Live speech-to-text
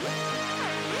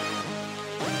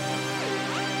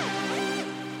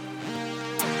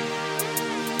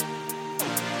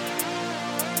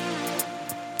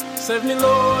Save me,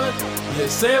 Lord,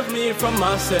 yes, save me from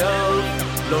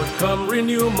myself. Lord, come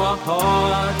renew my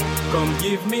heart, come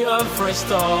give me a fresh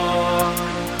start.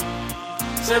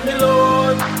 Save me,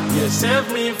 Lord, yes,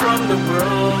 save me from the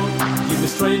world. Give me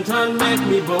strength and make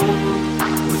me bold.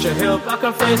 With your help I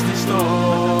can face the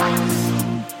storms.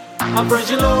 I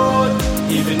praise you, Lord,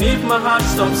 even if my heart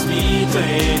stops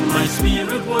beating, my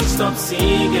spirit won't stop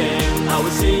singing. I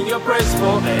will sing your praise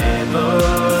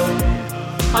forever.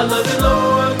 I love you,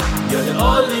 Lord, you're the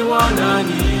only one I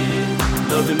need.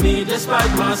 Loving me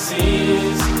despite my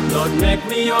sins, Lord, make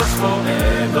me yours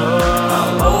forever.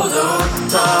 I'll hold on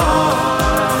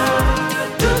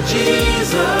tight to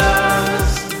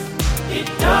Jesus. It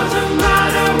doesn't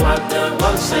matter what the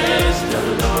world says, the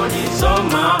Lord is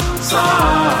on my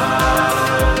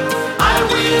side. I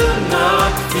will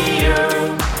not fear,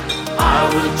 I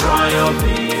will triumph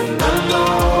in the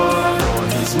Lord. For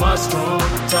He's my strong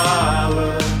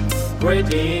tower,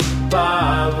 great in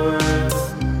power.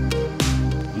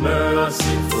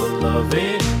 Merciful,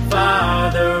 loving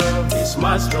Father, He's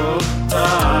my strong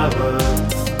tower,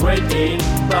 great in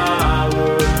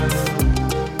power.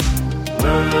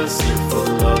 Merciful,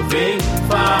 loving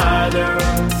Father,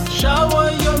 shower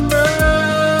your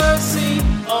mercy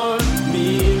on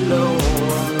me,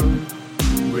 Lord.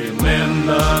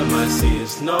 Remember my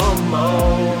sins no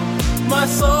more. My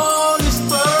soul is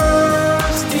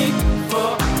thirsty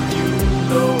for you,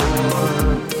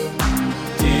 Lord.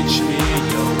 Teach me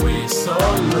your ways,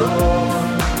 oh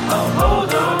Lord. I'll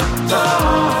hold on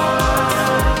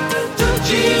tight to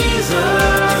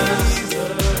Jesus.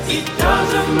 It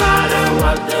doesn't matter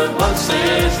what the world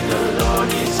says, the Lord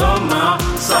is on my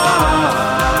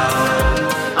side.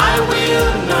 I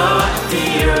will not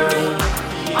fear,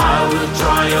 I will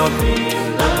triumph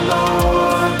in the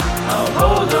Lord. I'll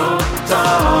hold on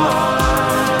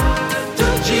tight to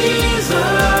Jesus.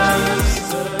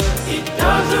 It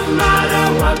doesn't matter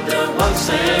what the world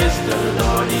says, the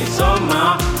Lord is on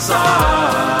my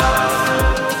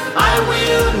side. I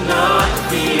will not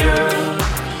fear,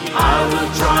 I will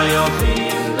triumph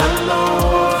in the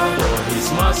Lord. For He's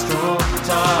my strong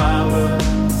tower,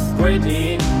 great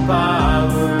in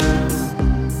power.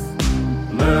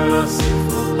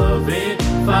 Merciful, loving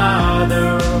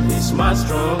Father, He's my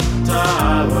strong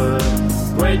tower,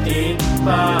 great in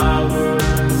power.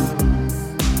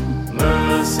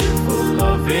 Merciful,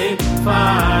 loving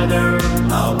Father,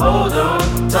 I'll hold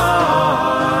on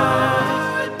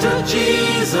tight to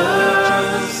Jesus.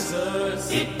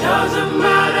 It doesn't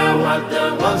matter what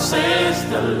the world says,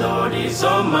 the Lord is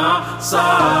on my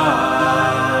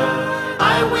side.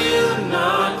 I will